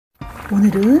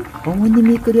오늘은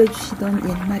어머님이 끓여주시던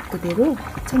옛맛 그대로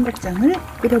청국장을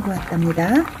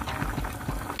끓여보았답니다.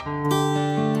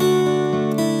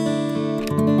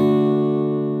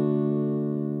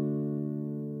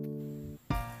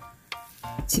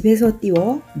 집에서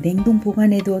띄워 냉동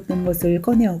보관해 두었던 것을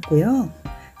꺼내었고요.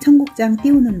 청국장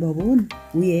띄우는 법은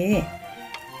위에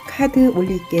카드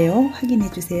올릴게요.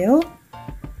 확인해 주세요.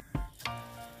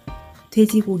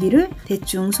 돼지고기를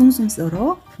대충 숭숭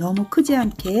썰어 너무 크지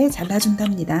않게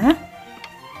잘라준답니다.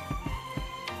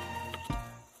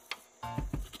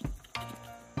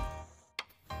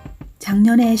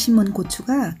 작년에 심은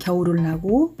고추가 겨울을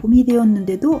나고 봄이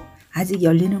되었는데도 아직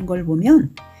열리는 걸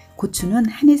보면 고추는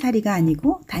한 해살이가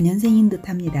아니고 다년생인 듯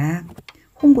합니다.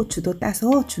 홍고추도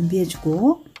따서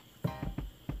준비해주고,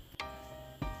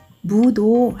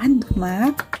 무도 한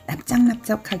토막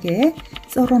납작납작하게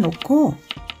썰어 놓고,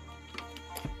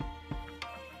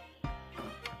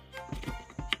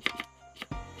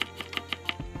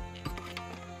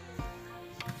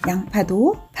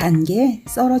 양파도 반 개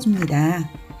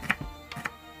썰어줍니다.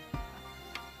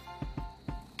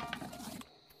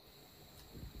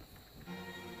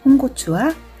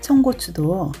 홍고추와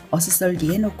청고추도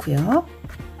어슷썰기에 넣고요.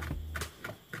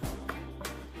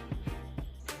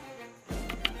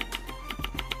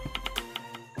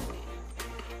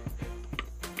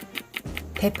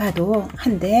 대파도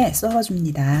한 대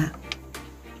썰어줍니다.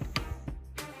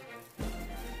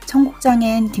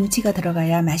 청국장엔 김치가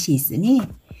들어가야 맛이 있으니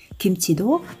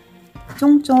김치도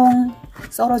쫑쫑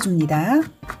썰어줍니다.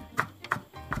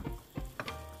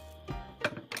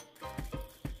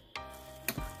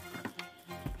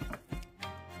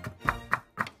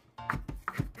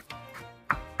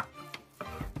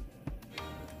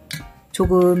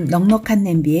 조금 넉넉한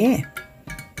냄비에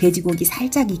돼지고기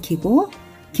살짝 익히고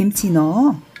김치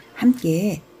넣어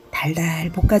함께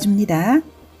달달 볶아줍니다.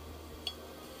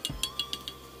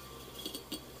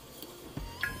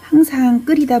 항상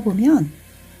끓이다 보면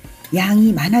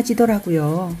양이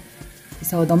많아지더라고요.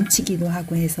 그래서 넘치기도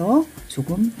하고 해서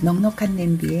조금 넉넉한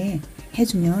냄비에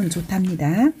해주면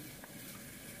좋답니다.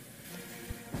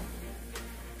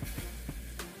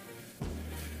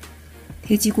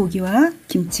 돼지고기와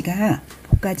김치가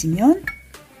볶아지면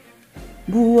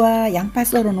무와 양파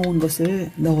썰어 놓은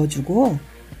것을 넣어주고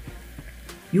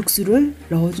육수를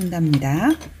넣어준답니다.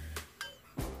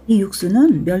 이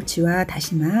육수는 멸치와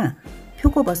다시마,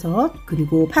 표고버섯,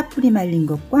 그리고 파뿌리 말린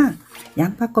것과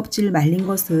양파 껍질 말린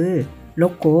것을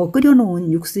넣고 끓여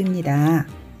놓은 육수입니다.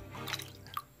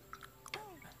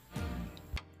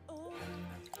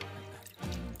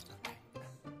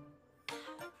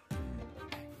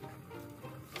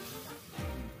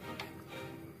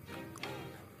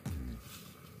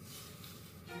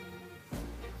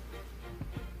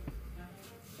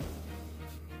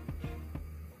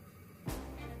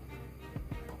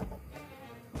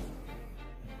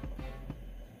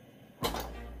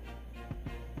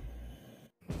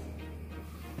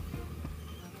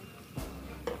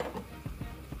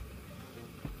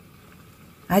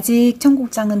 아직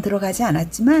청국장은 들어가지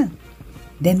않았지만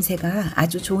냄새가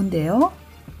아주 좋은데요.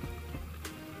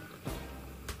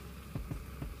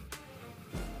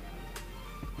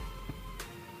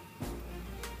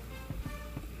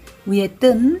 위에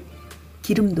뜬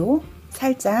기름도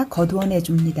살짝 거두어내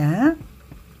줍니다.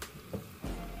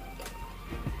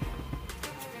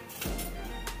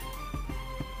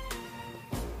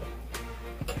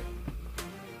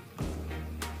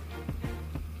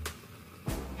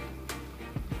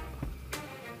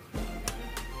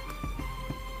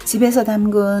 집에서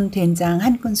담근 된장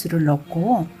한 큰술을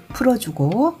넣고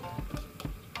풀어주고,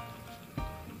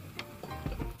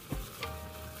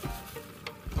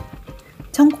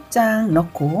 청국장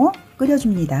넣고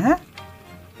끓여줍니다.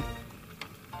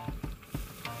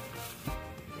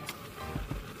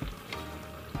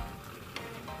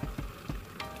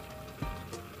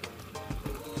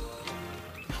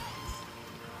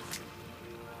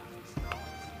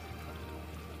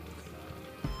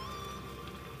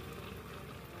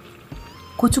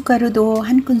 고춧가루도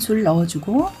한 큰술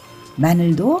넣어주고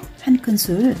마늘도 한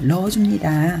큰술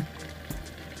넣어줍니다.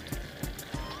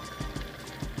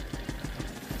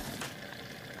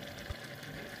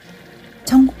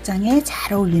 청국장에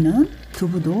잘 어울리는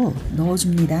두부도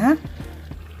넣어줍니다.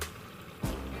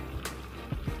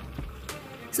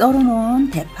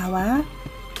 썰어놓은 대파와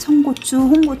청고추,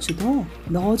 홍고추도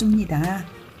넣어줍니다.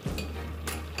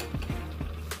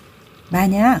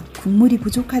 만약 국물이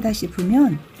부족하다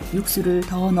싶으면 육수를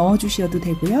더 넣어주셔도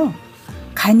되고요.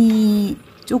 간이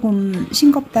조금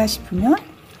싱겁다 싶으면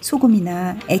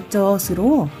소금이나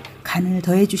액젓으로 간을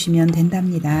더해주시면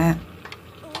된답니다.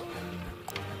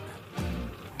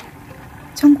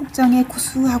 청국장의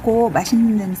구수하고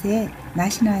맛있는 냄새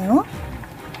나시나요?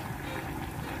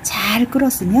 잘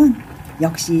끓었으면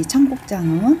역시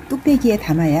청국장은 뚝배기에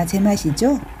담아야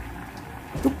제맛이죠.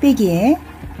 뚝배기에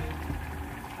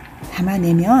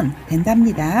담아내면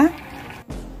된답니다.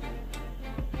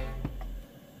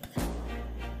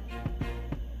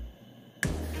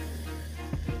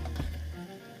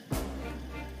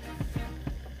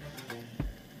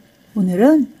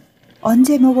 오늘은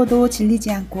언제 먹어도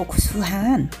질리지 않고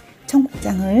구수한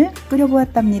청국장을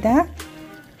끓여보았답니다.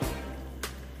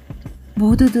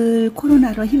 모두들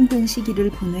코로나로 힘든 시기를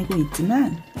보내고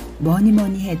있지만 뭐니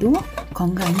해도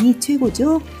건강이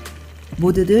최고죠.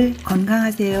 모두들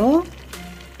건강하세요.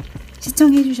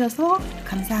 시청해 주셔서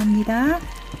감사합니다.